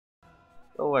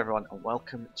Hello everyone and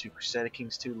welcome to Crusader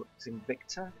Kings 2 Lux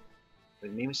Invicta.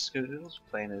 With me, Mr. Scoodles,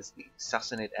 playing as the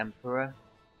Sassanid Emperor,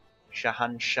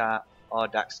 Shahanshah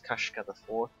Ardax Kashka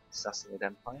IV, Sassanid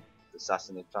Empire, the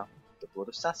Sassanid family, the blood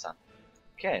of Sassan.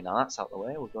 Okay, now that's out of the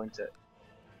way, we're going to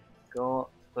go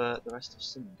for the rest of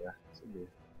Cinder.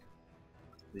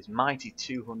 This mighty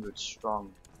 200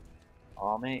 strong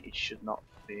army, it should not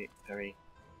be very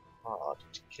hard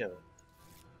to kill.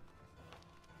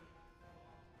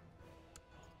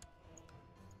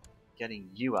 Getting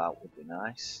you out would be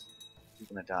nice. You're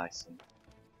gonna die soon.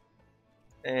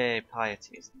 Hey,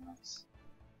 piety is nice.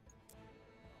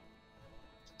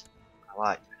 I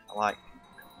like.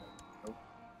 Oh,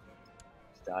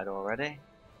 he's died already.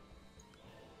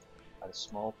 Had a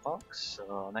smallpox,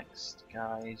 so next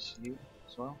guy is you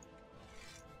as well.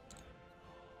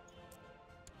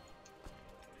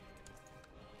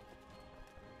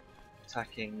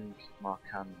 Attacking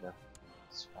Markanda.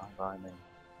 It's fine by me.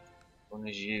 As long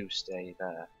as you stay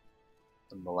there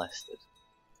unmolested.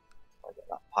 I get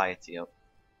that piety up.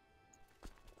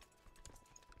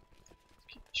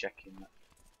 Keep checking that.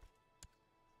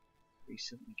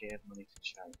 Recently gave money to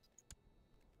charity.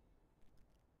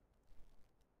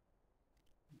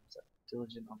 Is that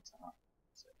diligent on that?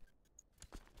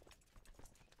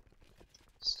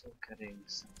 Still getting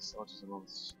some soldiers a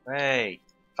month. Hey!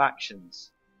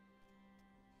 Factions!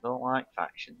 Don't like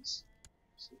factions.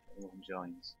 See if anyone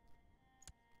joins.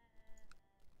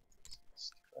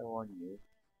 I warn you.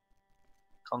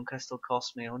 Conquest will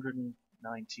cost me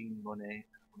 119 money and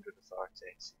 100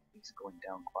 authority. So these are going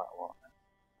down quite a lot now.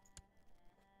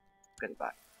 Get it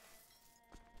back.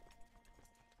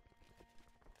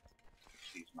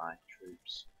 Use my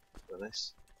troops for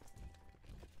this.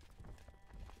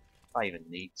 If I even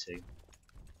need to.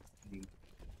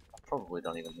 I probably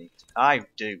don't even need to. I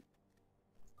do.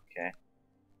 Okay.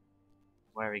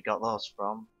 Where he got those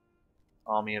from?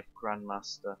 Army of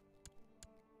Grandmaster.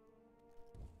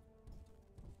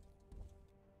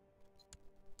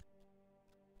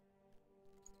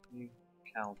 You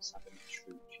counts how many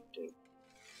troops you do.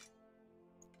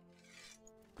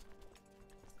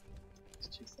 It's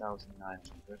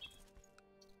 2,900.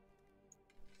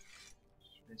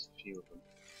 There's a few of them.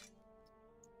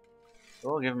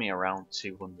 They'll give me around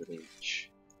 200 each.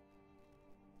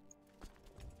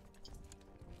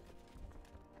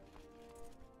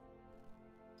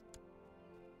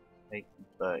 Eighth and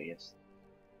 30th.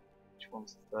 Which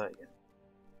one's the 30th?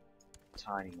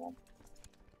 Tiny one.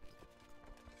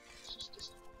 It's just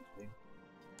disappointing.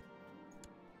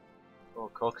 Oh,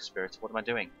 co-conspirator, what am I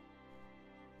doing?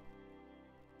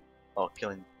 Oh,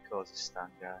 killing Khuzestan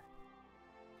guy.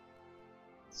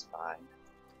 It's fine.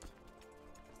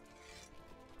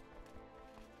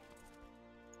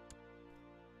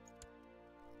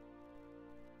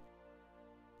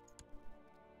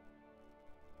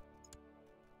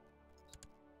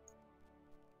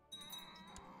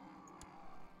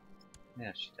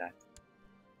 Yeah, she died.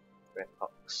 Great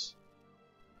Pox.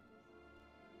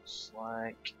 Looks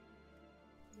like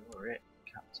you're it,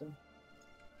 Captain.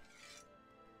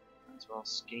 As well,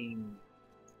 Scheme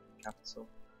Capital.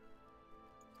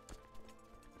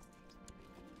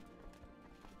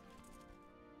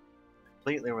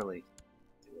 Completely relieved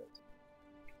to do it.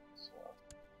 So,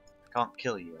 I can't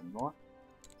kill you anymore.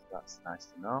 That's nice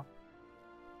to know.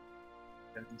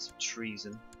 Getting some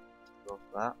treason. Go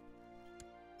for that.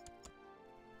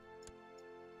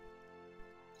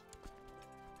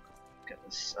 Get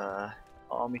this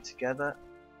army together.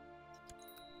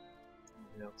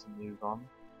 We'll be able to move on.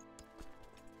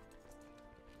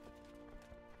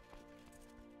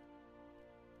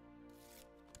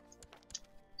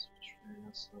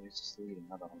 So he's just leading,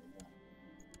 I don't know.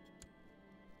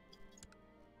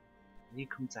 Did he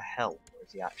come to help, or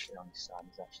is he actually on his side?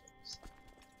 He's actually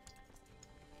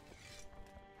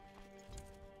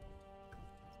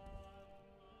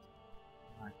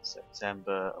on his side.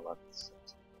 September, 11th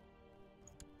September.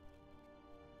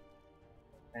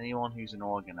 Anyone who's an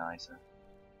organizer.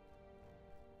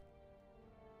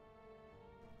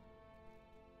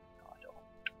 No, I don't.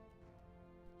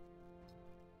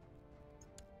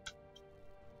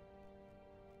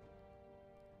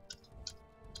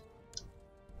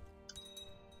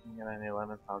 And on the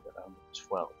 11th, I'll get down to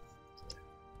 12th.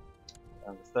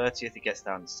 On the 30th, it gets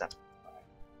down to 7th. Right.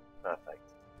 Perfect.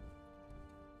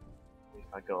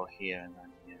 If I go here and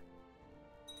then here.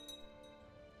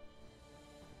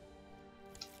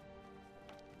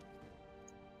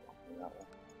 That way.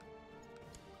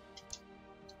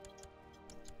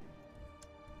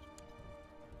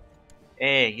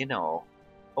 Hey, you know.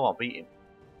 Oh, I'll beat him.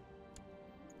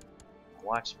 My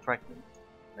wife's pregnant.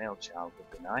 Male child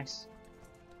would be nice.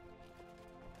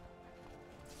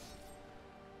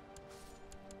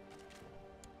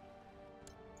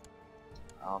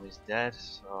 Army's dead,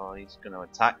 so he's going to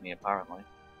attack me apparently.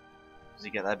 Does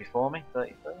he get there before me?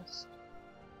 31st?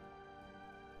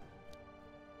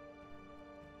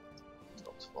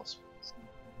 Got to force me.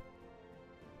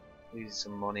 Losing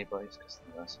some money, but it's because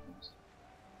of the mercenaries.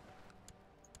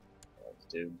 Yeah, it's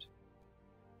doomed.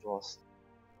 Lost.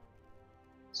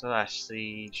 So Ash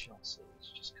Siege, not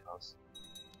Siege, just cause.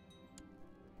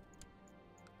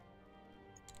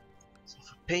 So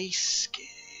for peace, get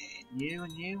you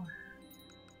and you.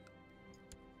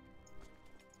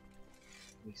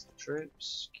 Release the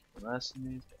troops, keep the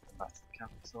mercenaries, get them back to the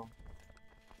capital.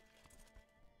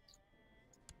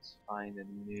 Let's find a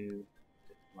new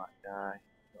diplomat guy.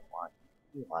 Don't like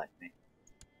me. You like me.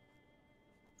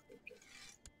 Okay.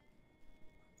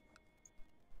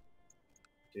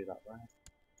 Do that right.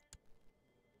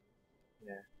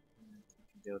 Yeah, you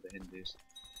can deal with the Hindus.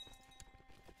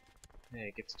 Yeah,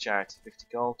 give to charity 50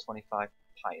 gold, 25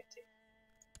 piety.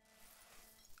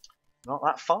 Not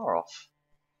that far off.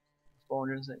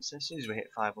 406. As soon as we hit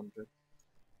 500, we'll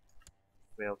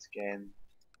be able to gain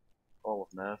all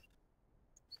of Nerve.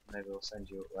 So maybe we'll send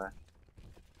you up there.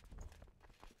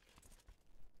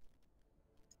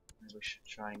 Maybe we should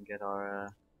try and get our.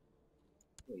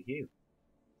 What are you?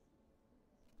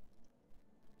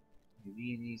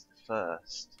 He's the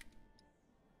first.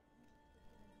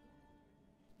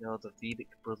 You're the Vedic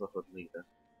Brotherhood leader.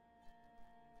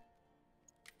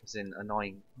 As in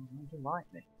annoying. Oh, you don't like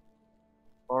me.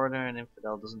 Foreigner and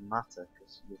infidel doesn't matter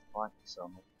because you like me so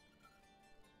much.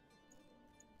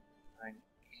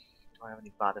 Do I have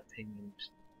any bad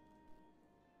opinions?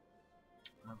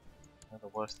 No, the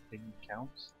worst opinion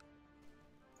counts.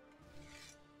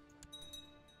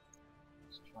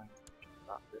 Let's try and get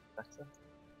that a bit better.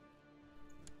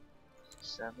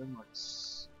 7,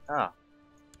 let's. Ah!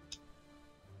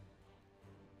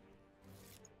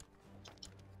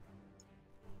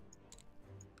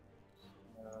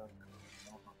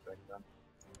 There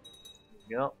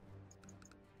we go.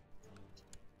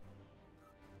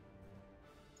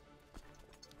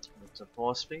 To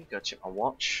force me, gotta check my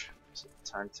watch. So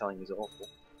the time telling is awful.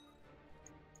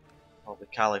 Hope the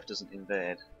Caliph doesn't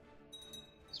invade.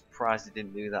 Surprised he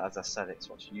didn't do that as I said it's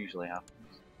what usually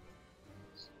happens.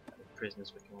 Any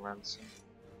prisoners we can ransom.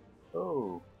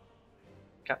 Oh!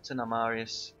 Captain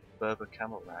Amarius Berber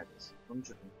Camel Riders.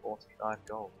 145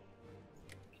 gold.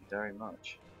 Thank you very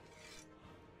much.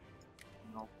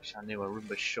 I wish I knew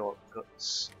Arumba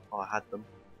shortcuts, or I had them.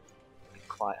 It'd be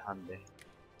quite handy.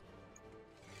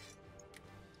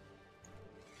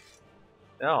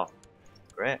 Oh,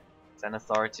 great. 10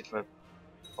 authority for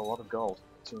a lot of gold.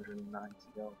 290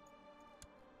 gold.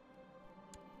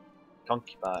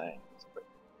 Concubine.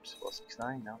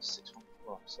 469, now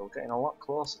 614. So we're getting a lot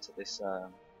closer to this. A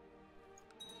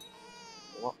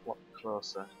lot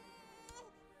closer.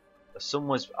 The sun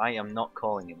was. I am not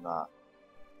calling him that.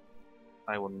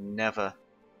 I will never,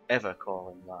 ever call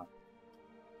him that.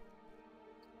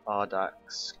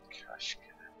 Ardax Kashka.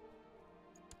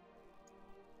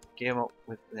 Give him up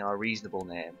with a reasonable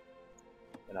name,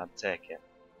 and I'd take it.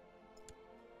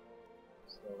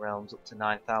 So the realm's up to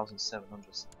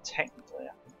 9,700. So technically,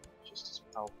 I think just as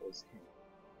powerful as him.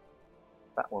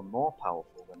 That one more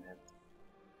powerful than him.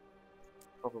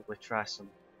 Probably try some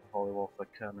Holy War for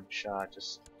Kerman Shah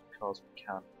just because we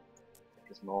can.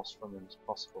 Take as most from him as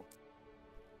possible.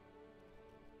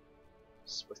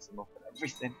 Split them up and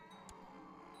everything.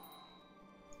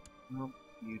 Nope,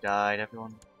 you died.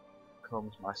 Everyone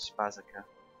comes. My Spazika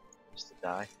used to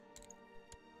die.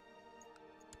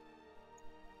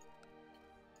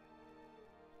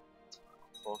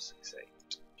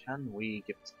 $468. Can we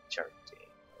give it to charity?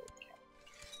 Okay.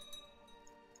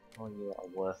 Oh, you are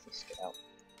worthless. Get out.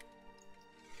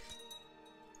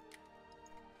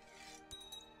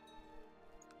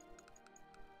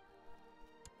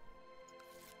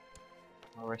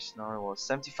 Norris was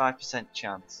 75%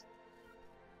 chance.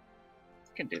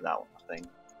 I can do that one, I think.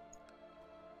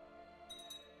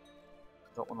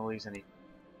 I don't want to lose any.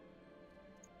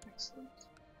 Excellent.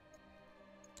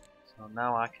 So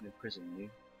now I can imprison you.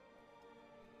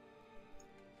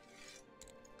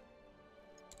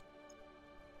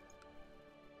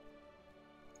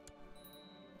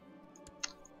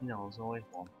 You know, there's always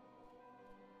one.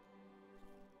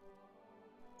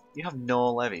 You have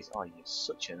no levies. Oh, you're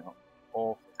such an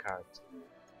awful character.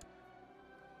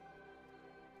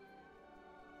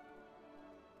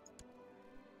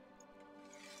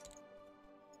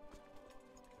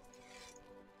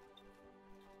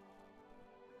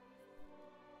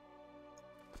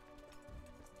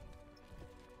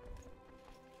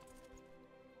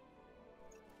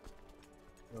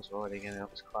 I was already getting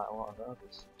up to quite a lot of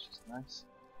others, which is nice.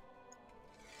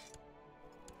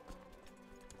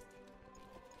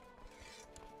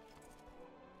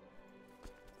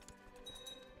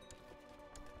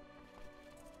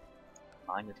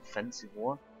 minor defensive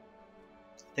one.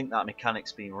 I think that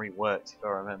mechanic's been reworked if I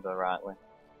remember rightly,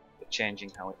 but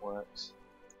changing how it works.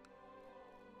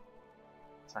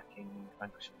 Attacking,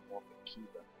 vanquishing, warfare,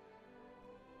 Cuba.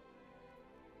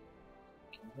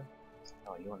 Cuba?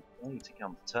 Oh, you take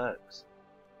on the Turks.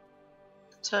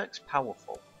 The Turks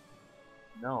powerful?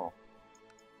 No.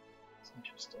 It's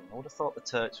interesting. I would have thought the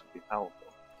Turks would be powerful.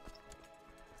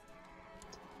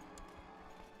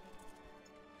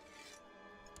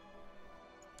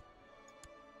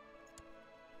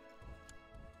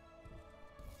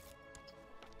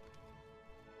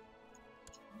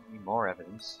 Need more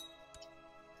evidence.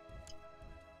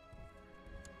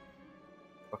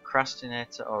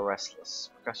 Procrastinator or restless?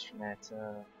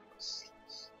 Procrastinator,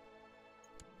 restless.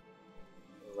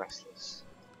 Restless.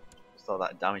 I thought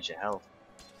that'd damage your health.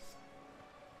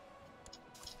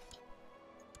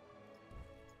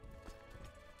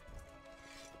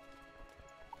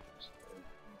 So,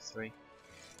 3,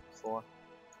 4.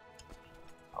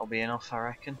 That'll be enough, I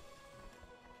reckon.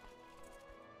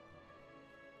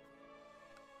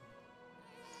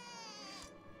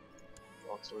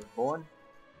 Daughter was born.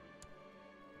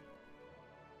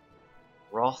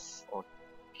 Wrath or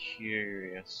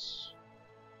curious?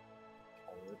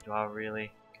 Do I really?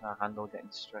 Can I handle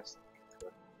getting stressed?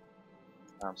 Good.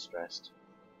 I'm stressed.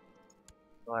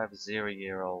 Do I have a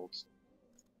 0-year-old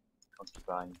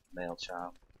concubine male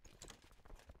child?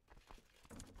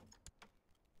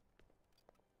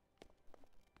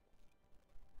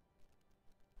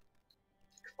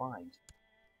 Declined.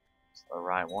 It's the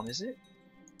right one, is it?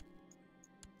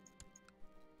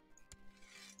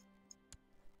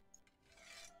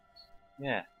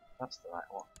 Yeah, that's the right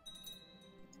one.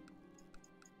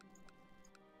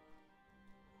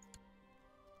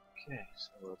 Okay, so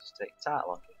we'll just take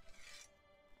title on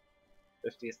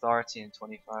it. 50 authority and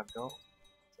 25 gold.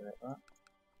 Take that.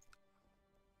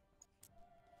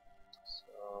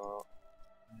 So,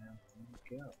 yeah, here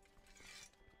we go.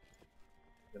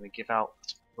 Gonna give out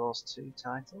those 2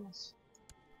 titles.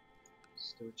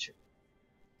 Stewardship.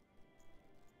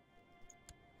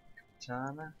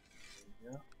 Katana.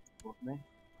 There we go. Love me.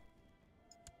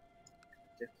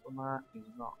 Diplomat. He's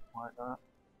not like that.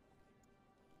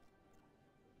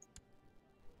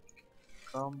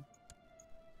 Come.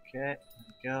 Okay, there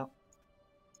we go.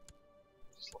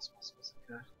 Just lost my specific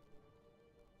card.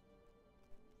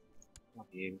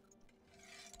 Love you.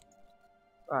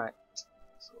 Right,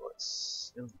 so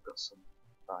let's. Oh, we've got some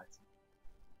fighting.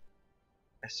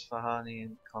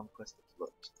 Esfahanian conquest of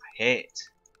Lux. I hate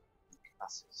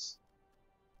castles.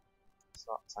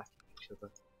 Start attacking each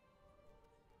other.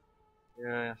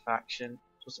 Yeah, faction.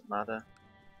 Doesn't matter.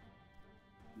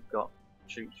 We've got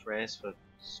troops raised for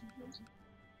some reason.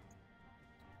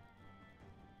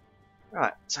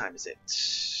 Right, time is it?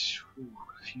 Ooh,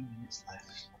 a few minutes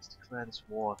left. Let's declare this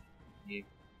war. You.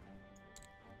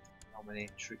 How many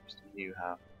troops do you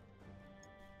have?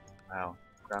 Wow,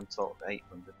 grand total of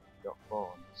 800. You've got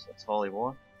 400. So that's Holy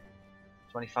War.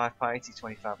 25 piety,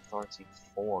 25 authority,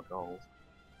 4 gold.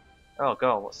 Oh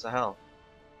god, what's the hell?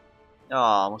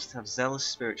 Oh, I must have zealous,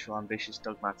 spiritual, ambitious,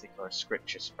 dogmatic, or a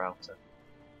scripture sprouter.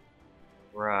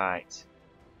 Right.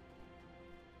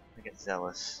 I get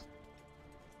zealous.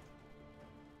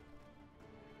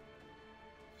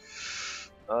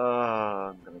 Oh,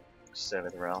 I'm gonna sever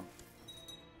the realm.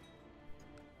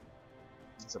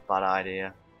 It's a bad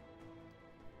idea.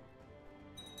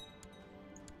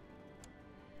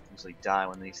 Usually die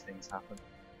when these things happen.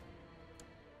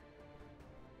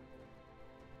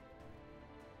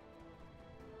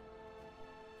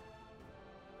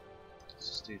 Let's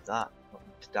just do that. Not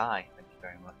need to die. Thank you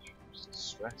very much. I'm just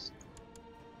stressed.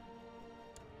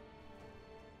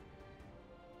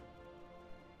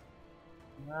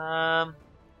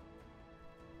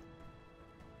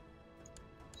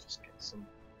 Just get some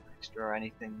extra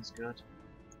anything's good.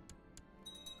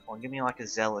 Come on, give me like a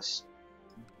zealous.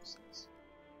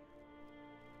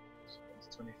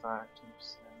 25, 20%.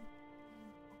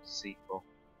 Sequel.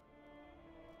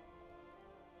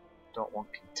 Don't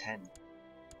want content.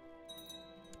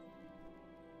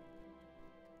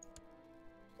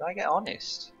 Did I get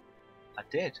honest? I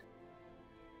did.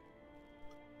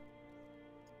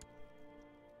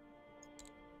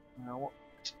 Now what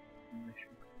mission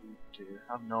could we do?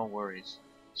 Have no worries.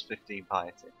 It's 15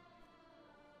 piety.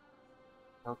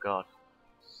 Oh god.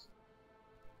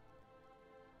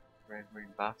 Bravery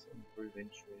in battle, improve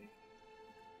intrigue.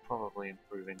 Probably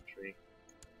improve intrigue.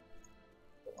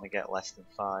 Don't want to get less than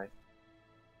 5.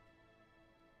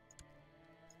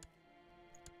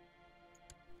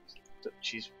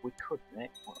 Duchies we could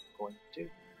make, what I'm going to do.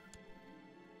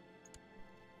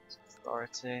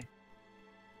 Authority.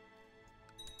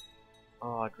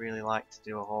 Oh, I'd really like to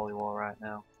do a holy war right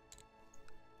now.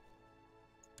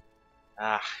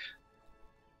 Ah,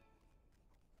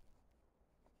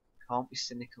 can't be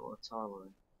cynical or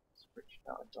tolerant. Spiritual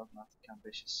without a dogmatic,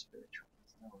 ambitious, spiritual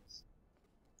zealous.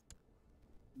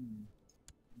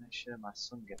 Make sure my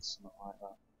son gets something like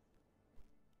that.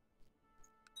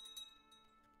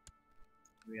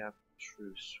 We have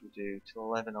truce. We do till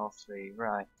 11:03.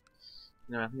 Right.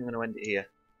 No, I think I'm going to end it here.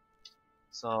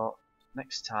 So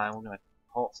next time we're going to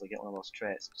hopefully get one of those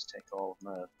traits and just take all of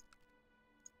Merv.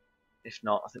 If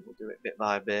not, I think we'll do it bit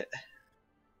by bit.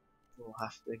 We'll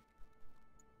have to.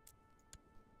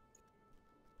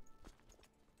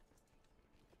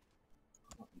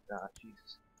 Not that,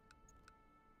 Jesus.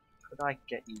 Could I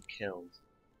get you killed?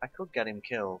 I could get him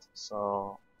killed,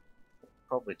 so what I'll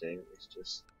probably do is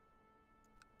just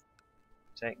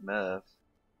take Merv,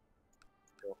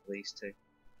 go for these two.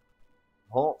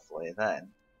 Hopefully then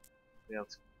be able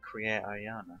to create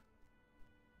Ariana.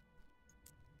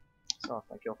 So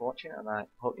thank you all for watching, and I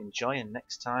hope you enjoy, and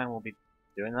next time we'll be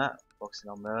doing that, focusing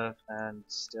on Merv and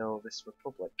still this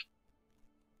Republic.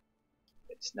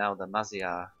 It's now the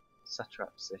Magyar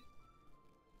Satrapsy.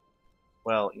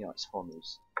 Well, you know, it's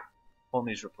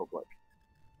Hormuz Republic.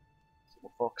 So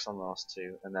we'll focus on those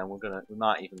two, and then we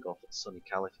might even go for the Sunny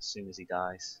Caliph as soon as he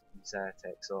dies and his heir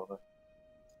takes over.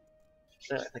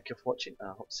 So, thank you for watching, and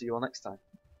I hope to see you all next time.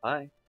 Bye.